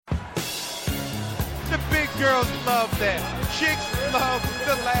Girls love that. Chicks love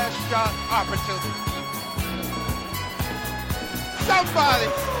the last shot opportunity. Somebody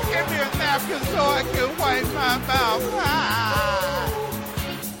give me a napkin so I can wipe my mouth.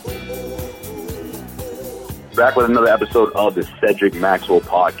 Back with another episode of the Cedric Maxwell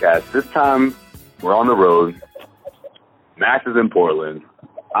podcast. This time, we're on the road. Max is in Portland.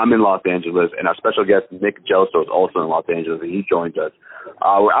 I'm in Los Angeles, and our special guest, Nick Gelso, is also in Los Angeles, and he joins us.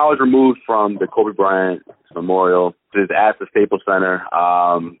 We're hours removed from the Kobe Bryant Memorial. This is at the Staples Center,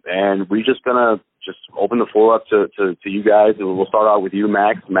 and we're just going to open the floor up to you guys. We'll start out with you,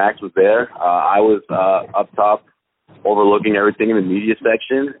 Max. Max was there. I was up top overlooking everything in the media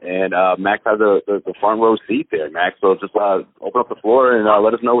section, and Max has the front row seat there, Max. So just open up the floor and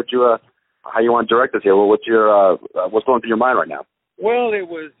let us know what you how you want to direct us here. Well, what's going through your mind right now? Well, it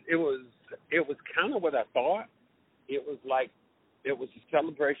was kind of what I thought. It was a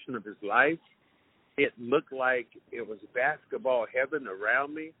celebration of his life. It looked like it was basketball heaven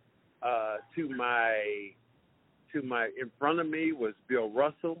around me. In front of me was Bill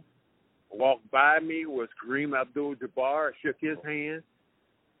Russell. Walked by me was Kareem Abdul-Jabbar. I shook his hand.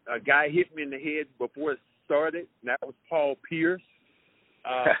 A guy hit me in the head before it started, and that was Paul Pierce.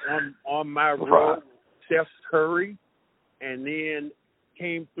 On my row, Steph Curry. And then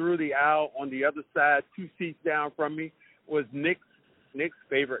came through the aisle on the other side, 2 seats down from me, was Nick's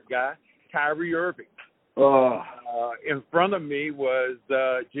favorite guy, Kyrie Irving. In front of me was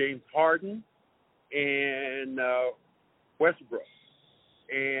James Harden and Westbrook.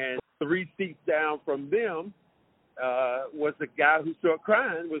 And 3 seats down from them was the guy who started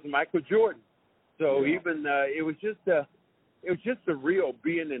crying was Michael Jordan. So even it was just surreal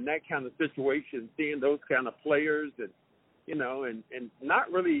being in that kind of situation, seeing those kind of players and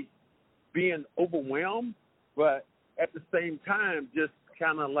not really being overwhelmed, but at the same time, just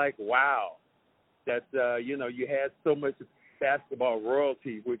kind of like, wow, that, you had so much basketball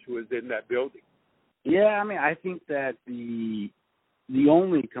royalty, which was in that building. Yeah, I mean, I think that the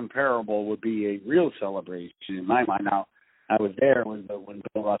only comparable would be a real celebration in my mind. Now, I was there when Bill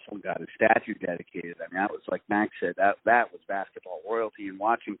Russell got his statue dedicated. I mean, that was, like Max said, that was basketball royalty. And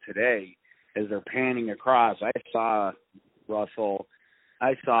watching today, as they're panning across, I saw Russell,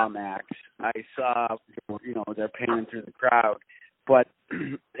 I saw Max, I saw, they're panning through the crowd. But,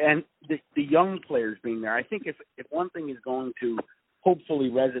 and the young players being there, I think if one thing is going to hopefully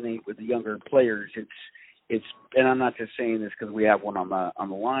resonate with the younger players, it's, and I'm not just saying this because we have one on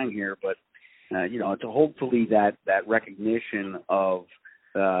the line here, but, it's hopefully that recognition of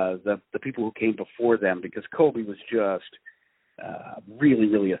the people who came before them, because Kobe was just really,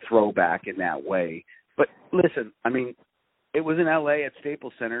 really a throwback in that way. But listen, I mean, it was in L.A. at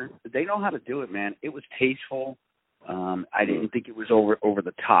Staples Center. They know how to do it, man. It was tasteful. I didn't think it was over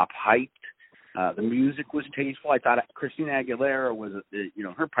the top hyped. The music was tasteful. I thought Christina Aguilera was,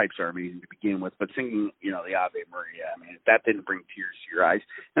 her pipes are amazing to begin with, but singing, the Ave Maria, I mean, that didn't bring tears to your eyes.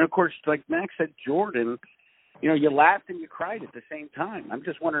 And, of course, like Max said, Jordan, you laughed and you cried at the same time. I'm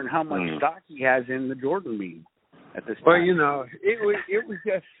just wondering how much stock he has in the Jordan meme at this time. Well, it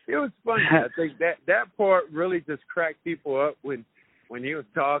was funny. I think that part really just cracked people up when he was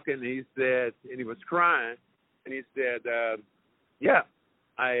talking. He said, and he was crying, and he said,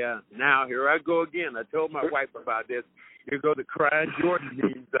 now here I go again. I told my wife about this. Here go the crying Jordan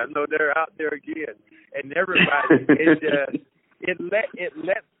memes. I know they're out there again, and everybody it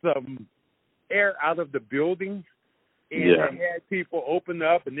let some air out of the building, and it had people open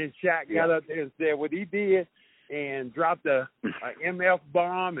up, and then Shaq got up there and said what he did, and dropped a MF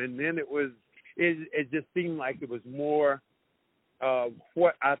bomb, and then it just seemed like it was more of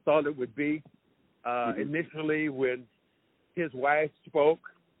what I thought it would be initially when his wife spoke.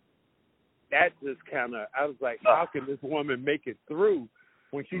 That just kind of, I was like, how can this woman make it through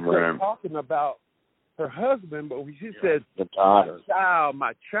when she started talking about her husband, but when she said,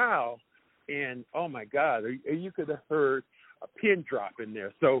 my child, and oh my God, you could have heard a pin drop in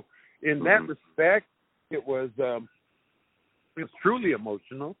there. So in that respect, it was truly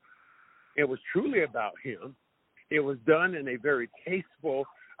emotional. It was truly about him. It was done in a very tasteful,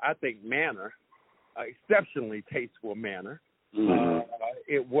 I think, manner, exceptionally tasteful manner.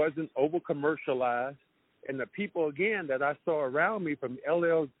 It wasn't over-commercialized. And the people, again, that I saw around me, from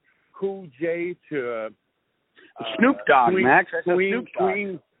LL Cool J to Snoop Dogg, Max.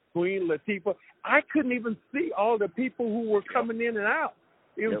 Queen Latifah, I couldn't even see all the people who were coming in and out.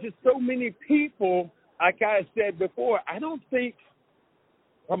 It was just so many people. Like I said before, I don't think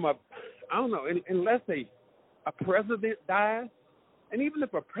unless a president dies, and even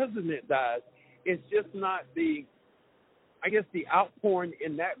if a president dies, it's just not the outpouring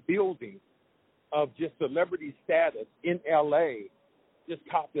in that building of just celebrity status in L.A. just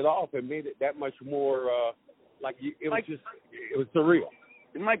topped it off and made it that much more it was surreal.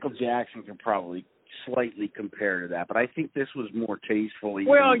 Michael Jackson can probably slightly compare to that, but I think this was more tasteful.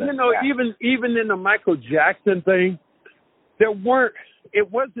 Well, even in the Michael Jackson thing,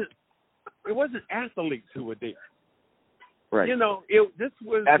 it wasn't athletes who were there. Right.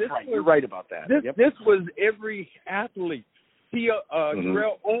 That's right. You're right about that. This was every athlete.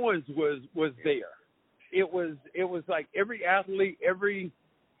 Terrell Owens was there. It was like every athlete, every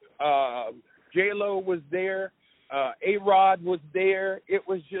J-Lo was there. A-Rod was there. It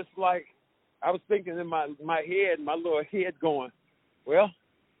was just like I was thinking in my head, my little head going, well,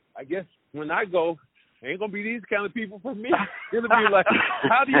 I guess when I go, ain't gonna be these kind of people for me. It'll be like,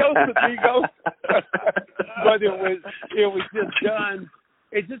 adios, amigo. But it was just done.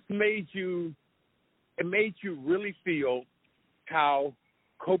 It just made you really feel how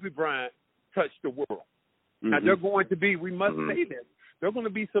Kobe Bryant touched the world. Now they're going to be, we must say this, there are going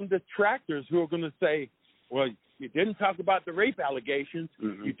to be some detractors who are going to say, well, you didn't talk about the rape allegations,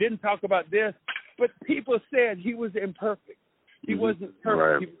 you didn't talk about this, but people said he was imperfect. He wasn't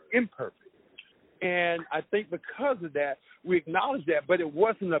perfect, he was imperfect. And I think because of that, we acknowledge that, but it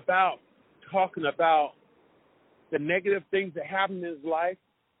wasn't about talking about the negative things that happened in his life.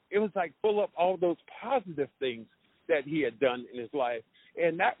 It was like full of all those positive things that he had done in his life,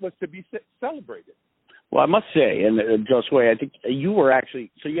 and that was to be celebrated. Well, I must say, and Josue, I think you were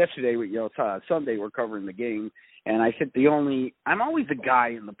actually, so yesterday, Sunday, we're covering the game, and I said I'm always the guy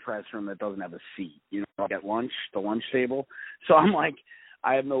in the press room that doesn't have a seat, at lunch, the lunch table. So I'm like,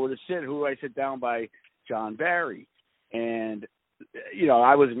 I have nowhere to sit. Who do I sit down by? John Barry. And,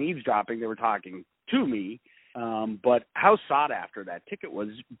 I wasn't eavesdropping. They were talking to me. But how sought after that ticket was.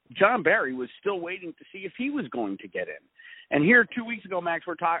 John Barry was still waiting to see if he was going to get in. And here 2 weeks ago, Max,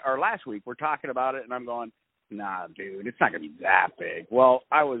 last week, we're talking about it, and I'm going, nah, dude, it's not going to be that big. Well,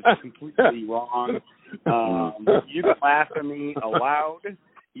 I was completely wrong. You can laugh at me aloud.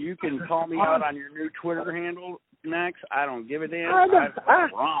 You can call me out on your new Twitter handle, Max. I don't give a damn.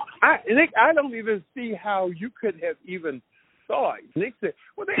 I'm wrong. Nick, I don't even see how you could have even thought. Nick said,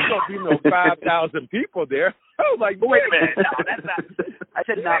 well, there's going to be no 5,000 people there. I was like, wait a minute. No, that's not. I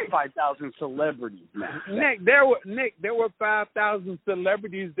said not 5,000 celebrities, Max. Nick, there were 5,000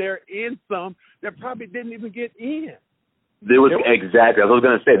 celebrities there and some that probably didn't even get in. Exactly. I was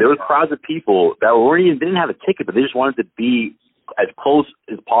going to say, there was crowds of people that didn't have a ticket, but they just wanted to be as close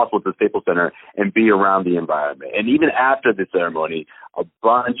as possible to the Staples Center and be around the environment. And even after the ceremony, a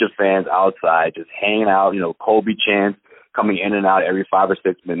bunch of fans outside just hanging out, Kobe chants coming in and out every 5 or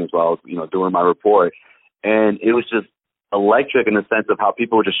 6 minutes while I was, doing my report. And it was just electric in the sense of how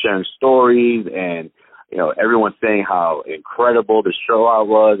people were just sharing stories and, everyone saying how incredible the show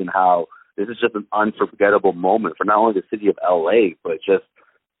was and how this is just an unforgettable moment for not only the city of L.A., but just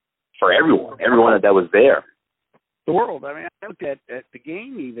for everyone that was there. The world. I mean, I looked at the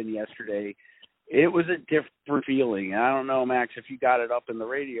game even yesterday. It was a different feeling. I don't know, Max, if you got it up in the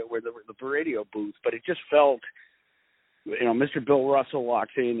radio, where the radio booth, but it just felt, Mr. Bill Russell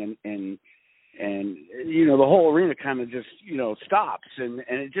walks in and the whole arena kind of just, stops. And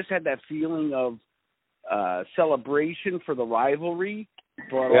it just had that feeling of celebration for the rivalry,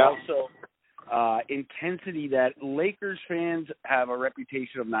 but also intensity that Lakers fans have a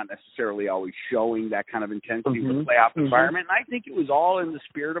reputation of not necessarily always showing that kind of intensity with the playoff environment. And I think it was all in the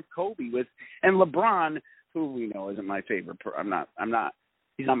spirit of Kobe and LeBron, who we know isn't my favorite.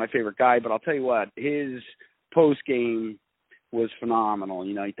 He's not my favorite guy, but I'll tell you what, his post game was phenomenal.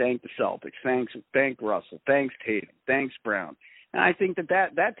 He thanked the Celtics, thanked Russell, thanks Tatum, thanks Brown. And I think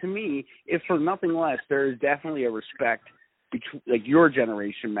that to me, if for nothing less, there is definitely a respect between, like, your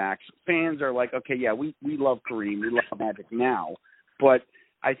generation, Max. Fans are like, okay, yeah, we love Kareem, we love Magic now. But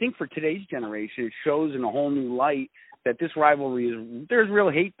I think for today's generation, it shows in a whole new light that this rivalry there's real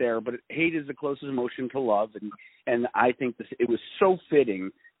hate there, but hate is the closest emotion to love. And I think it was so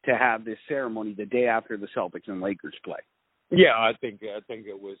fitting to have this ceremony the day after the Celtics and Lakers play. Yeah, I think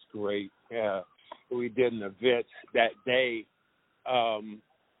it was great. We did an event that day of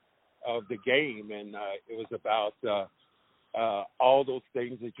the game, and it was about all those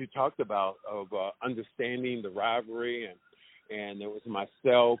things that you talked about of understanding the rivalry, and it was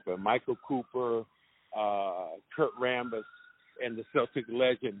myself and Michael Cooper, Kurt Rambis, and the Celtic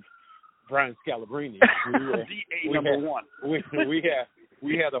legend Brian Scalabrine. Number one.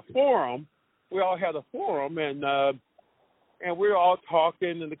 We had a forum. We all had a forum, and we were all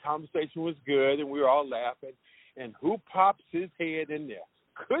talking, and the conversation was good, and we were all laughing. And who pops his head in there?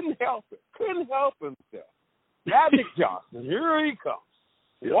 Couldn't help himself. Magic Johnson, here he comes,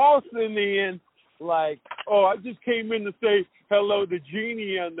 waltzing in like, oh, I just came in to say hello to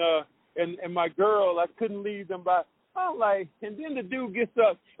Jeannie and my girl. I couldn't leave them by. I'm like, and then the dude gets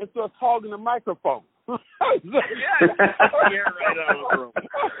up and starts hogging the microphone. I was like, yeah, right on.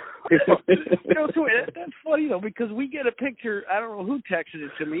 So that's funny though, because we get a picture. I don't know who texted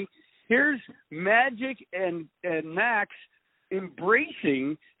it to me. Here's Magic and Max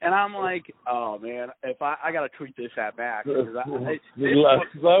embracing, and I'm like, oh man, if I got to tweet this at Max.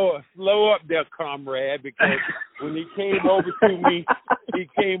 Slow up there, comrade, because when he came over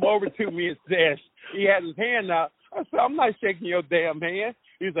to me and said, he had his hand out. I said, I'm not shaking your damn hand.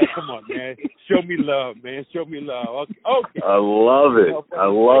 He's like, come on, man, show me love, man, show me love. Okay. I love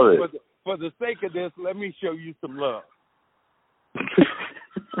it. For the sake of this, let me show you some love.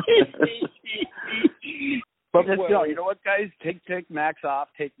 But you know what, guys? Take Max off,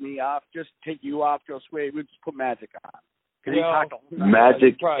 take me off, just take you off, Joe Sway. We'll just put Magic on.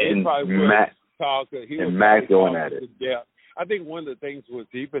 Magic and Max going at it. Yeah, I think one of the things was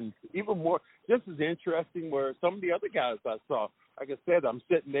even more just as interesting were some of the other guys I saw. Like I said, I'm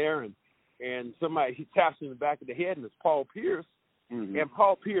sitting there and somebody he taps me in the back of the head, and it's Paul Pierce. Mm-hmm. And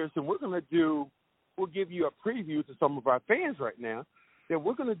Paul Pierce, and we'll give you a preview to some of our fans right now that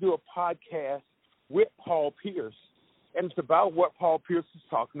we're going to do a podcast with Paul Pierce, and it's about what Paul Pierce is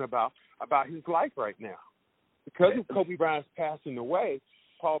talking about his life right now. Because of Kobe Bryant's passing away,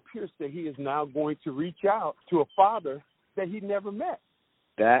 Paul Pierce said he is now going to reach out to a father that he never met.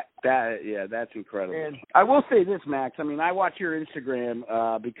 That's incredible. And I will say this, Max. I mean, I watch your Instagram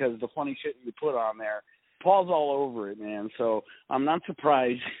because the funny shit you put on there, Paul's all over it, man. So I'm not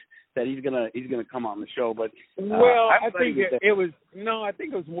surprised that he's gonna come on the show. But I think it was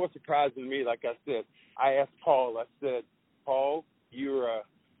more surprising to me. Like I said, I asked Paul. I said, Paul, we're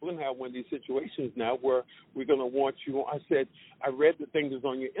gonna have one of these situations now where we're gonna want you. I said, I read the thing that's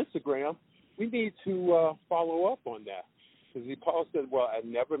on your Instagram. We need to follow up on that. Because Paul said, well, I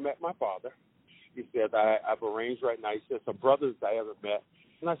never met my father. He said, I've arranged right now. He said, some brothers I haven't met.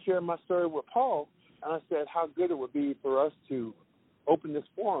 And I shared my story with Paul, and I said how good it would be for us to open this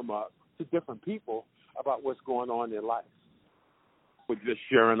forum up to different people about what's going on in life. We're just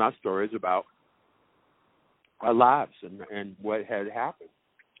sharing our stories about our lives and what had happened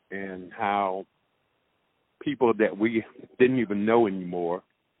and how people that we didn't even know anymore,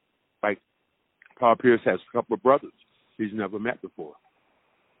 like Paul Pierce has a couple of brothers he's never met before.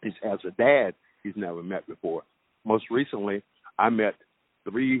 He has a dad he's never met before. Most recently, I met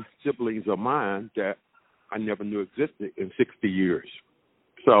 3 siblings of mine that I never knew existed in 60 years.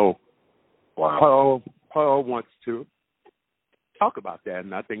 So Paul wants to talk about that,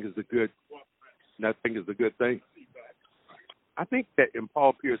 and I think it's a good thing. I think that in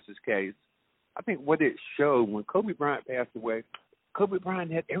Paul Pierce's case, I think what it showed when Kobe Bryant passed away, Kobe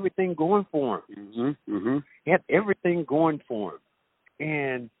Bryant had everything going for him. Mm-hmm. Mm-hmm. He had everything going for him.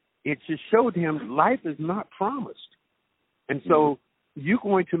 And it just showed him life is not promised. And so you're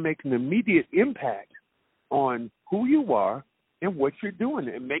going to make an immediate impact on who you are and what you're doing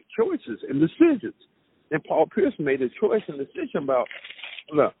and make choices and decisions. And Paul Pierce made a choice and decision about,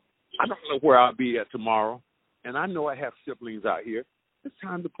 look, I don't know where I'll be at tomorrow, and I know I have siblings out here. It's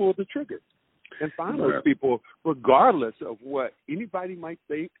time to pull the trigger and find those people, regardless of what anybody might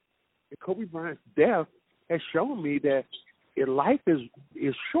think. And Kobe Bryant's death has shown me that life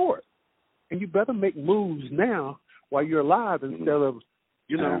is short, and you better make moves now while you're alive instead of,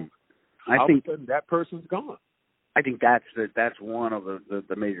 I think that person's gone. I think that's one of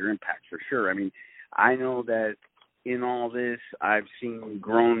the major impacts for sure. I mean, I know that in all this, I've seen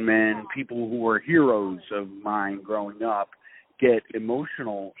grown men, people who were heroes of mine growing up, get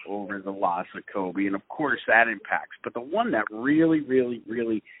emotional over the loss of Kobe, and of course that impacts. But the one that really, really,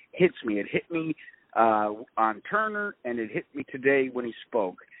 really hits me, it hit me on Turner, and it hit me today when he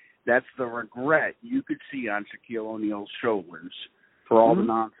spoke. That's the regret you could see on Shaquille O'Neal's shoulders for all the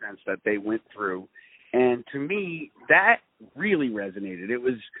nonsense that they went through. And to me, that really resonated. It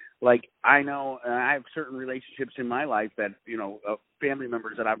was like, I know I have certain relationships in my life that, family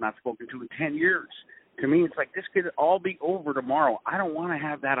members that I've not spoken to in 10 years. To me, it's like, this could all be over tomorrow. I don't want to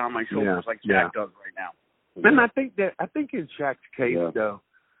have that on my shoulders like Shaq does right now. And I think in Shaq's case, though,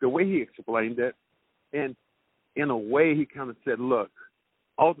 the way he explained it, and in a way he kind of said, look,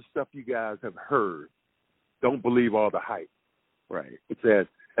 all the stuff you guys have heard, don't believe all the hype. Right. He said,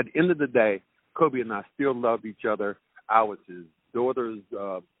 at the end of the day, Kobe and I still loved each other. I was his daughter's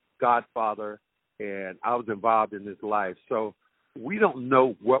godfather, and I was involved in his life. So we don't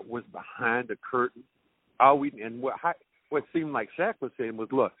know what was behind the curtain. What seemed like Shaq was saying was,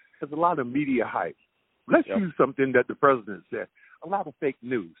 look, there's a lot of media hype. Let's use something that the president said, a lot of fake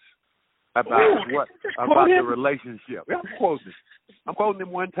news. about the relationship. I'm quoting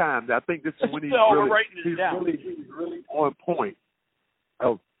him one time. I think this is when he's really on point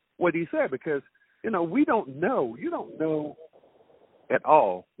of what he said, because we don't know. You don't know at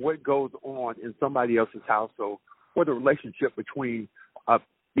all what goes on in somebody else's household or the relationship between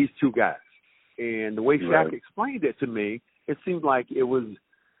these two guys. And the way Shaq explained it to me, it seemed like it was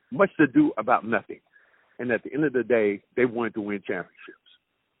much to do about nothing. And at the end of the day, they wanted to win championships.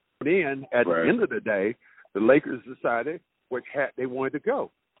 Then at the end of the day, the Lakers decided which hat they wanted to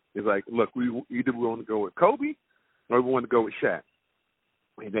go. It's like, look, we want to go with Kobe or we want to go with Shaq.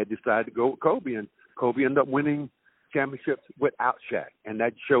 And they decided to go with Kobe, and Kobe ended up winning championships without Shaq, and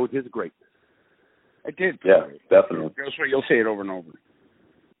that showed his greatness. It did. Yeah, definitely. You'll say it over and over.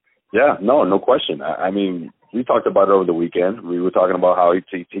 Yeah, no question. I mean, we talked about it over the weekend. We were talking about how,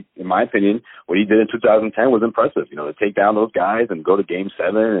 he, in my opinion, what he did in 2010 was impressive. To take down those guys and go to Game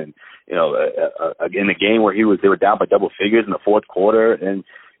 7, and in a game where they were down by double figures in the fourth quarter, and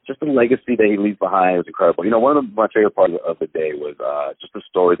just the legacy that he leaves behind was incredible. One of my favorite parts of the day was just the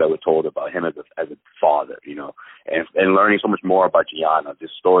stories that were told about him as a father, and learning so much more about Gianna,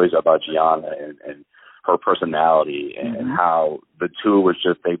 just stories about Gianna and her personality, and how the two was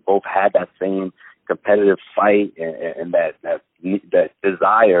just, they both had that same competitive fight and that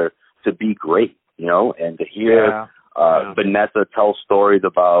desire to be great, and to hear Vanessa tell stories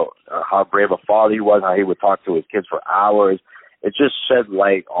about how brave a father he was, how he would talk to his kids for hours. It just shed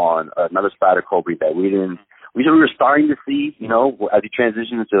light on another side of Kobe that we were starting to see, as he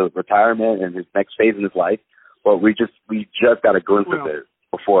transitioned into retirement and his next phase in his life. But we just got a glimpse of it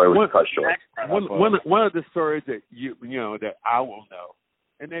before it was cut short. One of the stories that that I will know,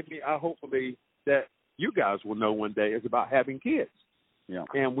 and maybe hopefully that you guys will know one day, is about having kids. Yeah.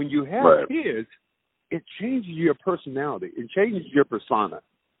 And when you have kids, it changes your personality. It changes your persona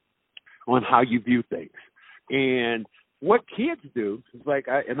on how you view things. And what kids do is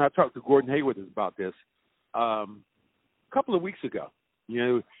I talked to Gordon Hayward about this a couple of weeks ago.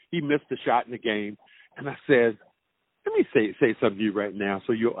 He missed a shot in the game, and I said, let me say something to you right now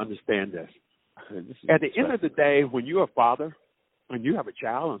so you'll understand this. At the end of the day, when you're a father, when you have a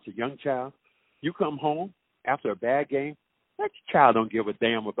child, and it's a young child, you come home after a bad game, that child don't give a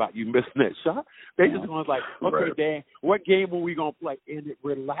damn about you missing that shot. They just going okay, Dad, what game are we going to play? And it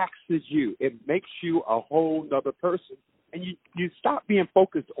relaxes you. It makes you a whole nother person. And you stop being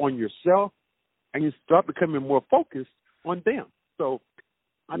focused on yourself, and you start becoming more focused on them. So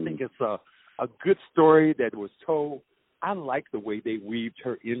I think it's a good story that was told. I like the way they weaved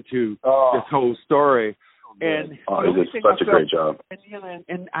her into this whole story. And he did such a great job.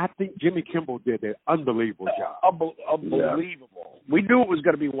 And I think Jimmy Kimmel did an unbelievable job. Unbelievable. Yeah. We knew it was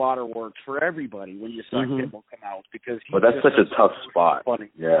going to be waterworks for everybody when you saw Kimmel come out, because that's such a tough spot. Funny.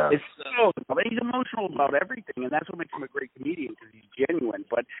 Yeah. It's he's emotional about everything, and that's what makes him a great comedian, because he's genuine.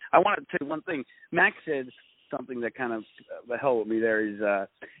 But I want to say one thing. Max said something that kind of held with me there is,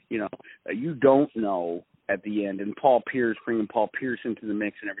 you don't know at the end, and bringing Paul Pierce into the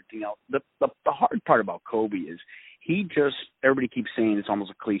mix and everything else. The hard part about Kobe is everybody keeps saying it's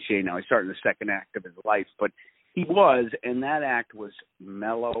almost a cliche now. He's starting the second act of his life, but he was, and that act was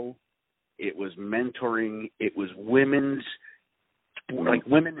mellow. It was mentoring. It was women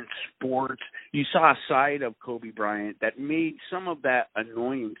in sports. You saw a side of Kobe Bryant that made some of that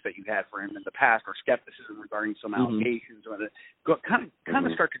annoyance that you had for him in the past, or skepticism regarding some allegations, kind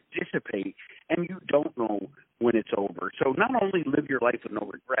of start to dissipate, and you don't know when it's over. So not only live your life with no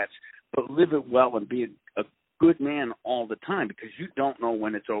regrets, but live it well and be a good man all the time, because you don't know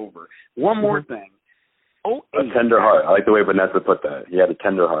when it's over. One more thing. A tender heart. I like the way Vanessa put that. He had a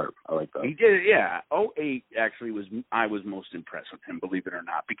tender heart. I like that. He did, yeah. 2008 actually I was most impressed with him, believe it or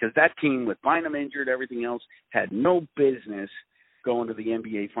not, because that team, with Bynum injured, everything else, had no business going to the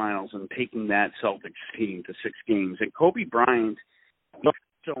NBA Finals and taking that Celtics team to 6 games. And Kobe Bryant looked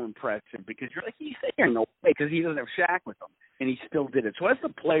so impressive, because you're like, he's there no way, because he doesn't have Shaq with him, and he still did it. So as a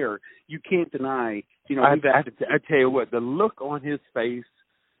player, you can't deny, I tell you what, the look on his face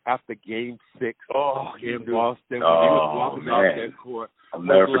after Game 6 in Boston, when he was walking off that court, I'll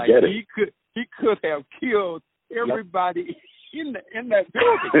never forget it. He could have killed everybody in that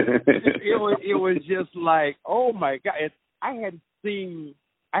building. it was just like, oh my God! I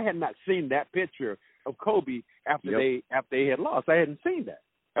had not seen that picture of Kobe after they had lost. I hadn't seen that.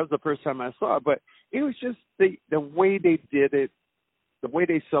 That was the first time I saw it. But it was just the way they did it, the way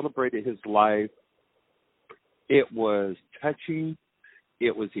they celebrated his life. It was touching.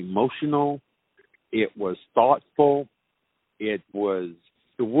 It was emotional. It was thoughtful. It was,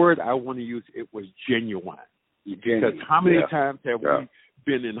 the word I want to use, it was genuine. Because how many times have we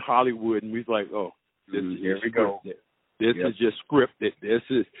been in Hollywood, and we was like, oh, this is here we go. This is just scripted. This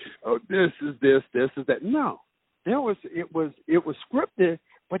is that. No, it was scripted,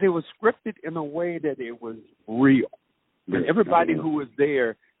 but it was scripted in a way that it was real. And everybody who was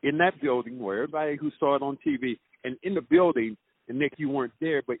there in that building, where everybody who saw it on TV, and in the building, and Nick, you weren't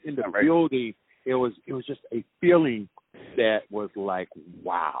there, but in the building, it was just a feeling that was like,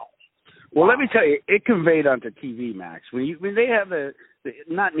 wow. Well, let me tell you, it conveyed onto TV, Max. When they have the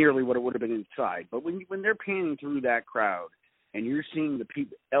not nearly what it would have been inside, but when they're panning through that crowd and you're seeing the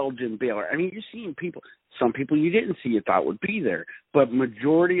people, Elgin Baylor. I mean, you're seeing people. Some people you didn't see you thought would be there, but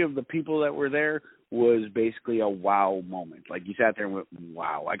majority of the people that were there was basically a wow moment. Like you sat there and went,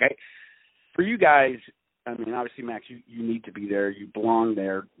 wow. Like for you guys, I mean, obviously, Max, you need to be there. You belong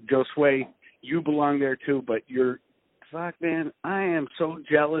there. Josue, you belong there too, but fuck, man, I am so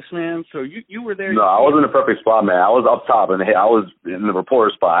jealous, man. So you were there. No, I was in the perfect spot, man. I was up top, and I was in the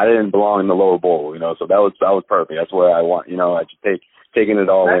reporter spot. I didn't belong in the lower bowl, so that was perfect. That's where I want, I just taking it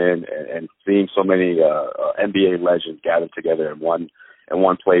all in and seeing so many NBA legends gathered together in one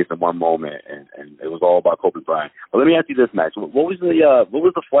place in one moment, and it was all about Kobe Bryant. But let me ask you this, Max. What was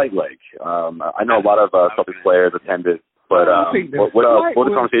the flight like? I know a lot of Celtics players attended, but what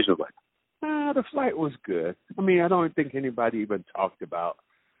the conversation was like? The flight was good. I mean, I don't think anybody even talked about,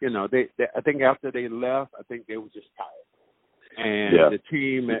 I think after they left, I think they were just tired. And the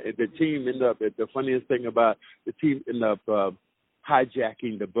team ended up, the funniest thing about the team ended up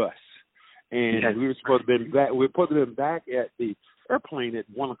hijacking the bus. And we were supposed to be back at the airplane at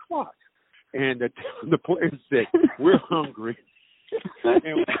 1:00. And the players said, we're hungry.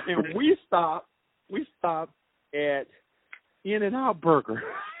 and we stopped at In-N-Out Burger.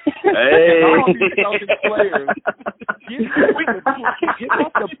 Hey. All these Celtics players get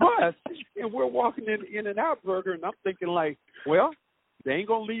off the bus, and we're walking in In-N-Out Burger, and I'm thinking like, well, they ain't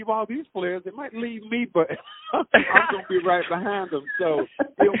gonna leave all these players. They might leave me, but I'm gonna be right behind them. So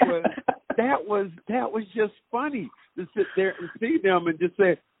that was just funny to sit there and see them and just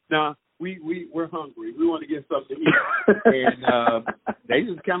say, nah, we're hungry. We want to get something to eat. And they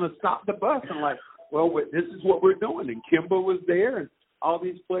just kind of stopped the bus and like, well, this is what we're doing. And Kimba was there and all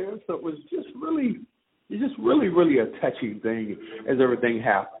these players. So it was just really, really a touching thing as everything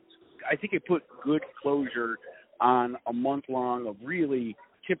happens. I think it put good closure on a month long of really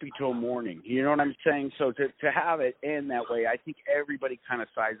tippy-toe mourning. You know what I'm saying? So to have it end that way, I think everybody kind of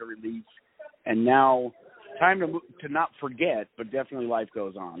sighs a relief. And now time to not forget, but definitely life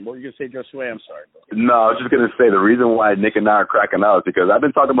goes on. What were you going to say, Josue? I'm sorry. No, I was just going to say the reason why Nick and I are cracking up is because I've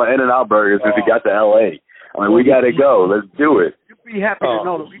been talking about In-N-Out Burgers since we got to L.A. I mean, we got to go. Let's do it. You'd be happy to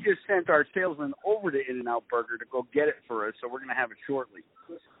know that we just sent our salesman over to In-N-Out Burger to go get it for us, so we're going to have it shortly.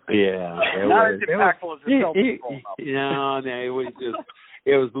 Yeah. Not as impactful as the Celtics roll up. No,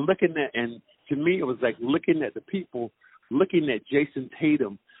 it was looking at, and to me it was like looking at the people, looking at Jason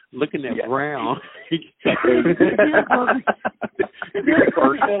Tatum, looking at Brown. Like,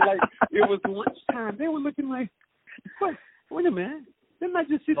 it was lunchtime. They were looking like, what? Wait a minute. Didn't I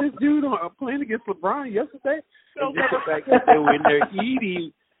just see this dude playing against LeBron yesterday? And just the fact that they were in there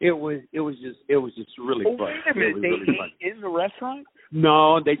eating, it was just really fun. Wait a minute, they ate in the restaurant?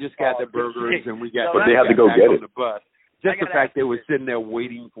 No, they just got the burgers and we got. But they had to go get it. On the bus. Just the fact they were sitting there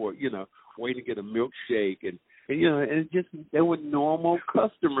waiting to get a milkshake and and just they were normal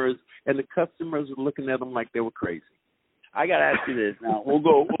customers, and the customers were looking at them like they were crazy. I got to ask you this now. We'll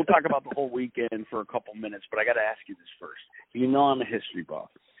talk about the whole weekend for a couple minutes, but I got to ask you this first. You know I'm a history buff.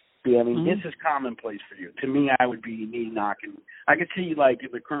 See, I mean, this is commonplace for you. To me, I would be knee knocking. I could see like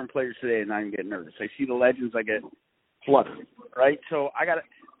the current players today, and I get nervous. I see the legends, I get flustered, right? So I got to.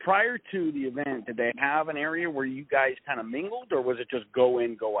 Prior to the event, did they have an area where you guys kind of mingled, or was it just go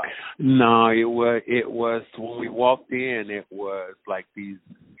in, go out? No, it was when we walked in, it was like it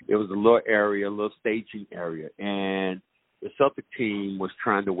was a little area, a little staging area, and the Celtic team was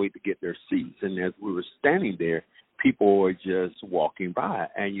trying to wait to get their seats. And as we were standing there, people were just walking by,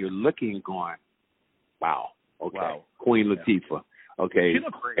 and you're looking going, wow, okay, wow. Queen Latifah, okay,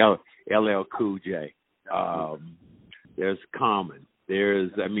 LL Cool J, there's Common.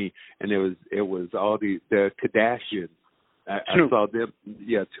 It was all the Kardashians. I saw them,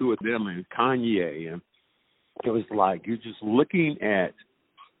 two of them, and Kanye, and it was like you're just looking at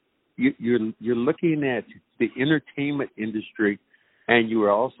you're looking at the entertainment industry, and you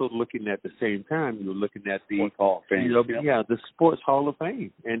were also looking at the same time you're looking at the Sports Hall of Fame. The Sports Hall of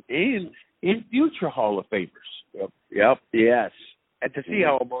Fame, and in future Hall of Famers. Yep. Yes. And to see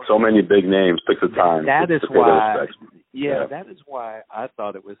how so many big names took the time. That is why I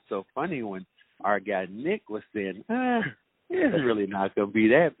thought it was so funny when our guy Nick was saying, it's really not going to be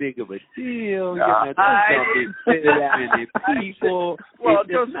that big of a deal. Nah. There's going to be that many people. Well,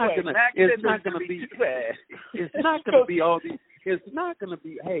 it's not going to be. It's not going to be all these. It's not going to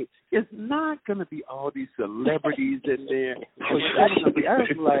be. Hey, it's not going to be all these celebrities in there. I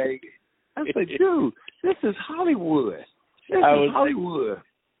was like, dude, this is Hollywood. Hollywood.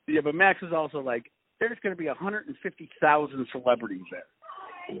 Yeah, but Max is also like, there's going to be 150,000 celebrities there.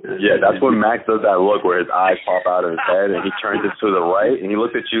 Yeah, that's when Max does that look where his eyes pop out of his head and he turns it to the right and he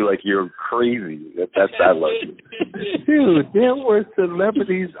looks at you like you're crazy. That's that look. Dude, there were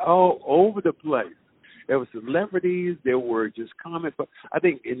celebrities all over the place. There were celebrities. There were just comic books. I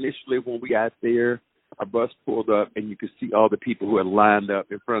think initially when we got there, our bus pulled up and you could see all the people who had lined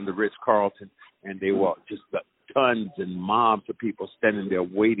up in front of the Ritz-Carlton, and they were just tons and mobs of people standing there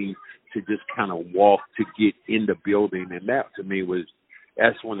waiting to just kind of walk to get in the building. And that to me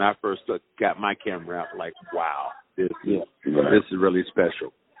that's when I first got my camera out, like, wow, this is really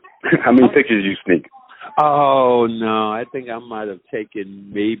special. How many pictures did you sneak? Oh, no, I think I might have taken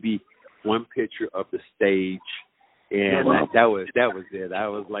maybe one picture of the stage, and that was it. I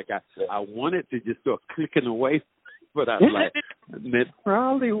was like, I wanted to just start clicking away, but I was like, it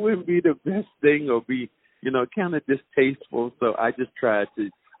probably wouldn't be the best thing or be, kind of distasteful, so I just tried to,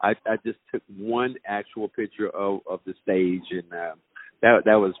 I just took one actual picture of the stage, and that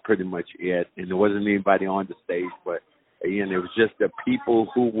was pretty much it. And there wasn't anybody on the stage, but again, it was just the people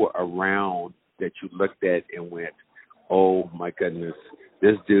who were around that you looked at and went, oh my goodness,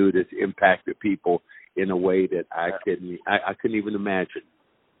 this dude has impacted people in a way that I couldn't even imagine.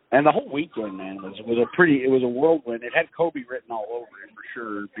 And the whole weekend, man, it was a whirlwind. It had Kobe written all over it for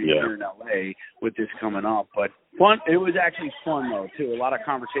sure, being here in LA with this coming up. But fun. It was actually fun though too. A lot of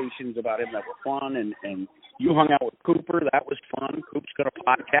conversations about him that were fun, and you hung out with Cooper. That was fun. Coop's got a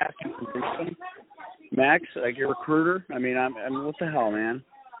podcast. You can bring him. Max, like your recruiter. I mean, what the hell, man?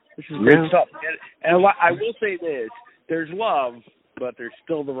 This is great stuff. And I will say this: there's love, but there's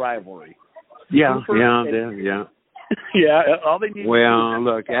still the rivalry. Yeah. Yeah, all they need. Well,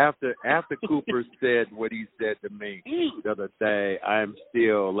 look, after Cooper said what he said to me the other day, I'm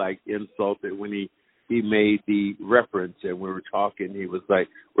still like insulted when he made the reference and we were talking. He was like,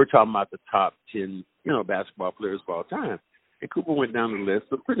 we're talking about the top 10, basketball players of all time. And Cooper went down the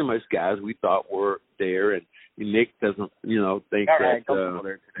list of pretty much guys we thought were there, and Nick doesn't, think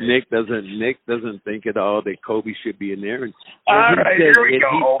Nick doesn't think at all that Kobe should be in there. And here we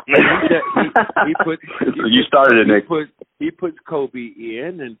go. You started it, Nick. He puts Kobe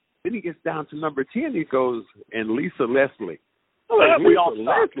in, and then he gets down to number 10. He goes, and Lisa Leslie. Leslie.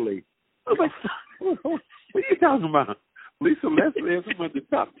 I'm like, what are you talking about? Lisa Leslie is one of the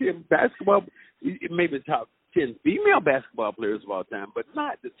top 10 basketball, maybe the top 10 female basketball players of all time, but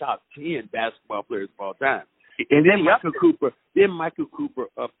not the top 10 basketball players of all time. And then Michael Cooper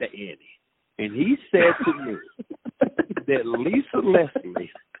upped the ante. And he said to me that Lisa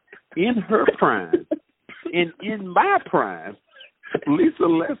Leslie, in her prime, and in my prime, Lisa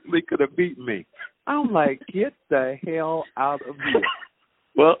Leslie could have beat me. I'm like, get the hell out of here.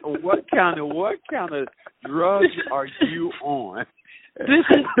 Well, what kind of drugs are you on? This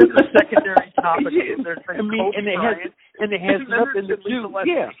is a secondary topic. And it has nothing to do. But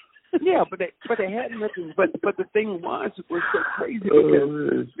it had nothing. But the thing was so crazy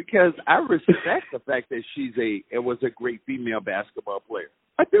because I respect the fact that it was a great female basketball player.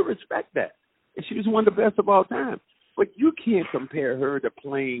 I do respect that, and she was one of the best of all time. But you can't compare her to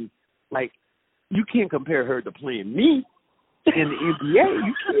playing me in the NBA.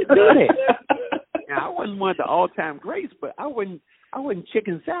 You can't do that. Now, I wasn't one of the all-time greats, but I wasn't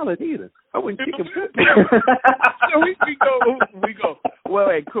chicken salad either. I wasn't chicken foot. So we go. Well,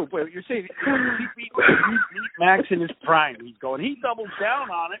 hey, Coop, you're saying he beat Max in his prime. He doubled down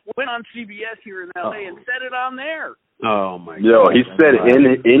on it, went on CBS here in LA and said it on there. Oh my God! Yo, he said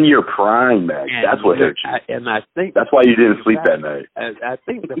in your prime, Max. That's what hurt you. And I think that's why you didn't sleep that night. I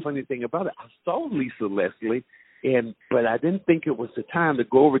think the funny thing about it, I saw Lisa Leslie. But I didn't think it was the time to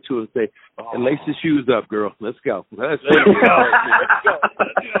go over to her and say, lace your shoes up, girl. Let's go. Let's go.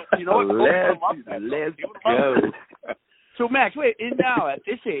 You know what? Let's go. So, Max, wait, and now at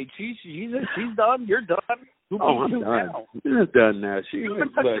this age, she's done. You're done. I'm done. She's done now.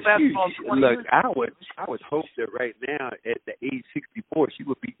 Look, I would hope that right now at the age 64, she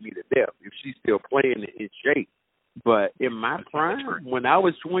would beat me to death if she's still playing in shape. But in my prime, when I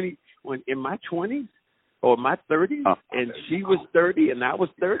was 20, in my 20s, or my 30s, and she was 30, and I was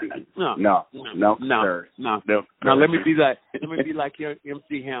 30. No. Let me be like your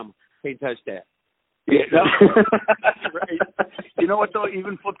MC Hammer. Can't touch that. Yeah, no. Right. You know what though?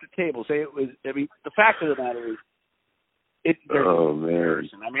 Even flip the table. Say it was. I mean, the fact of the matter is, Oh, man.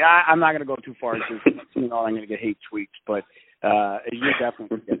 I mean, I'm not going to go too far because, I'm going to get hate tweets, but you're definitely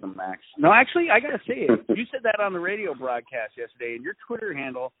going to get them, Max. No, actually, I got to say it. You said that on the radio broadcast yesterday, and your Twitter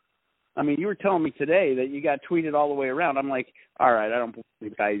handle, I mean, you were telling me today that you got tweeted all the way around. I'm like, all right, I don't believe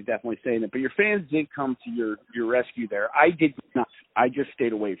the guy. He's definitely saying it. But your fans did come to your rescue there. I did not. I just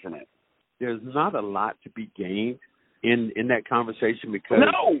stayed away from it. There's not a lot to be gained in that conversation because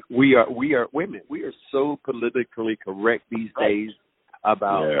we are women. We are so politically correct these days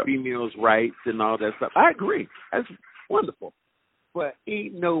about females' rights and all that stuff. I agree. That's wonderful. But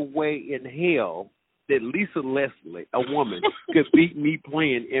ain't no way in hell that Lisa Leslie, a woman, could beat me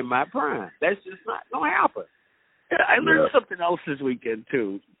playing in my prime. That's just not going to happen. I learned something else this weekend,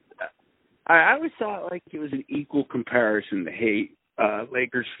 too. I always thought like it was an equal comparison to hate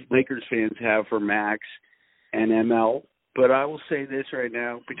Lakers fans have for Max and ML. But I will say this right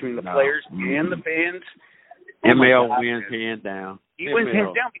now, between the players and the fans, ML wins hand down. He wins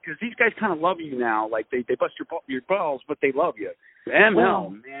hands down because these guys kind of love you now. Like they bust your balls, but they love you.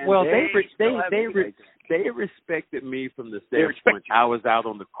 ML, man. Well, they respected me from the standpoint I was out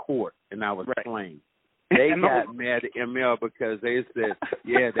on the court and I was playing. They got mad at ML because they said,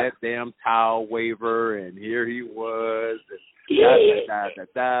 that damn towel waiver, and here he was, and and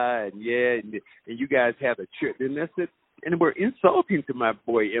you guys had a trip. And that's it. And we're insulting to my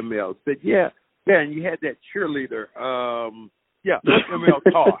boy ML. Said, and you had that cheerleader, ML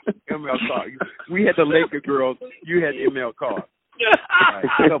Carr. ML Carr. We had the Laker girls. You had ML Carr. Right,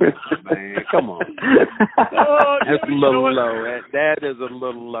 come on, man. Come on. That's a little low. That is a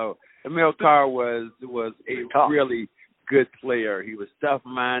little low. Emil Carr was a really good player. He was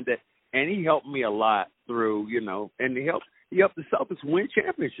tough-minded, and he helped me a lot through, and he helped the Celtics win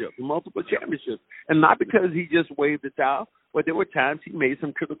championships, multiple championships, and not because he just waved the towel, but there were times he made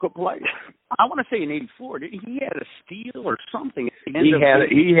some critical plays. I want to say in '84, he had a steal or something. He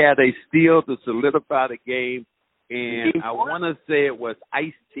had a steal to solidify the game, and I want to say it was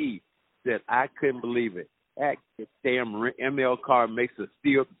Ice-T that I couldn't believe it. That damn ML Carr makes a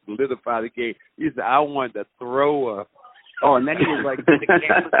steal to solidify the game. He said, I wanted to throw a... Oh, and then he was like, the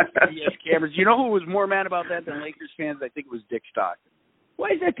cameras. You know who was more mad about that than Lakers fans? I think it was Dick Stockton.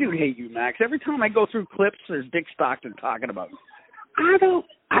 Why does that dude hate you, Max? Every time I go through clips, there's Dick Stockton talking about you.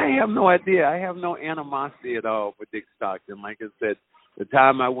 I have no idea. I have no animosity at all for Dick Stockton. Like I said, the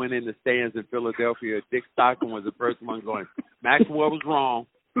time I went in the stands in Philadelphia, Dick Stockton was the first one going, Maxwell was wrong.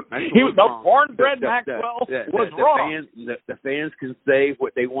 He was the cornbread Maxwell was wrong. The fans can say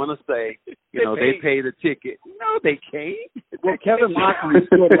what they want to say. They pay the ticket. No, they can't. Well, Kevin Lockery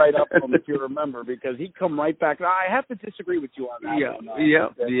stood right up from him, if you remember, because he come right back. I have to disagree with you on that. Yeah.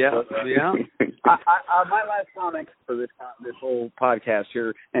 My last comment for this whole podcast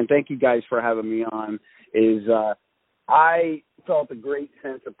here, and thank you guys for having me on, is I felt a great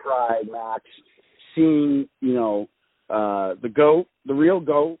sense of pride, Max, seeing, the GOAT, the real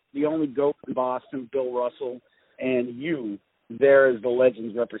GOAT, the only GOAT in Boston, Bill Russell, and you there as the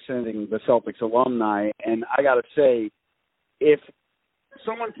legends representing the Celtics alumni. And I got to say, if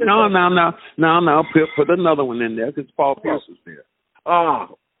someone said No. Put another one in there because Paul Pierce was there.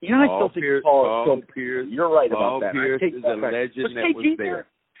 Oh, I still think Paul Pierce. You're right about that. Paul Pierce is a legend that was there.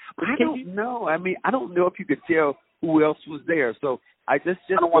 I don't know. I mean, I don't know if you could tell who else was there. So let's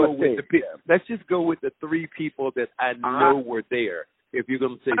just go with the three people that I know were there. If you're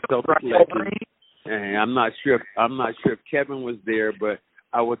going to say Celtics legend, and I'm not sure if Kevin was there, but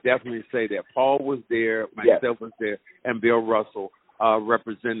I would definitely say that Paul was there, myself was there, and Bill Russell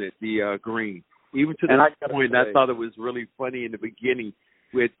represented the Green. Even to the point, I thought it was really funny in the beginning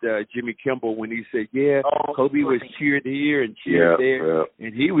with Jimmy Kimball when he said, Kobe was cheered here and cheered there,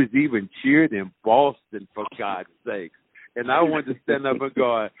 and he was even cheered in Boston, for God's sakes. And I wanted to stand up and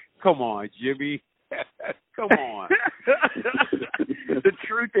go, come on, Jimmy. Come on. The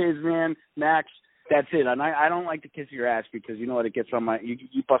truth is, man, Max, that's it. And I don't like to kiss your ass because you know what, it gets on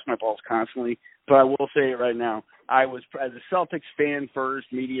you bust my balls constantly. But I will say it right now. I was, as a Celtics fan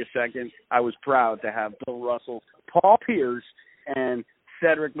first, media second, I was proud to have Bill Russell, Paul Pierce, and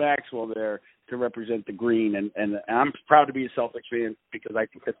Cedric Maxwell there to represent the Green. And I'm proud to be a Celtics fan because I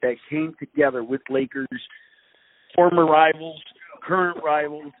think that came together with Lakers, former rivals, current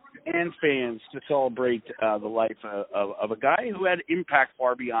rivals, and fans to celebrate the life of a guy who had impact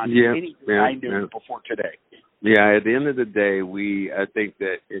far beyond anything I knew before today. Yeah, at the end of the day, I think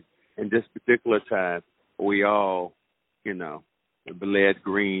that in this particular time, we all, bled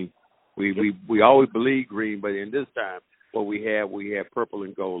green. We always believe green, but in this time, what we have purple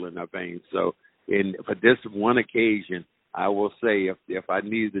and gold in our veins. So, for this one occasion, I will say if I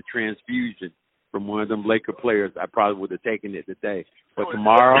needed a transfusion, from one of them Laker players, I probably would have taken it today. But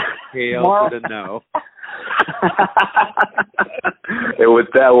tomorrow, hell to the no. And with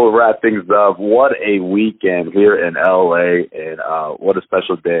that, we'll wrap things up. What a weekend here in L.A., and what a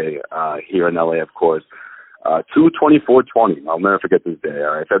special day here in L.A., of course. 2/24/20. I'll never forget this day.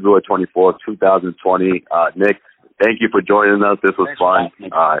 All right, February 24th, 2020. Nick, thank you for joining us. This was fun.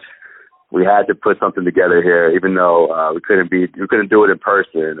 We had to put something together here, even though we couldn't do it in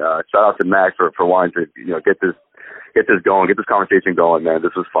person. Shout out to Max for wanting to get this going, get this conversation going, man.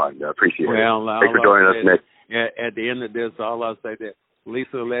 This was fun. I appreciate it. Thanks for joining us, Nick. Yeah, at the end of this, all I'll say that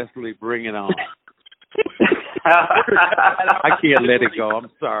Lisa Leslie, bring it on. I can't let it go. I'm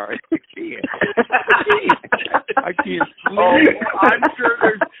sorry. I can't. Oh, I'm sure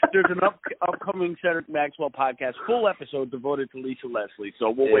there's an upcoming Cedric Maxwell podcast, full episode devoted to Lisa Leslie. So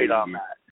we'll wait on that.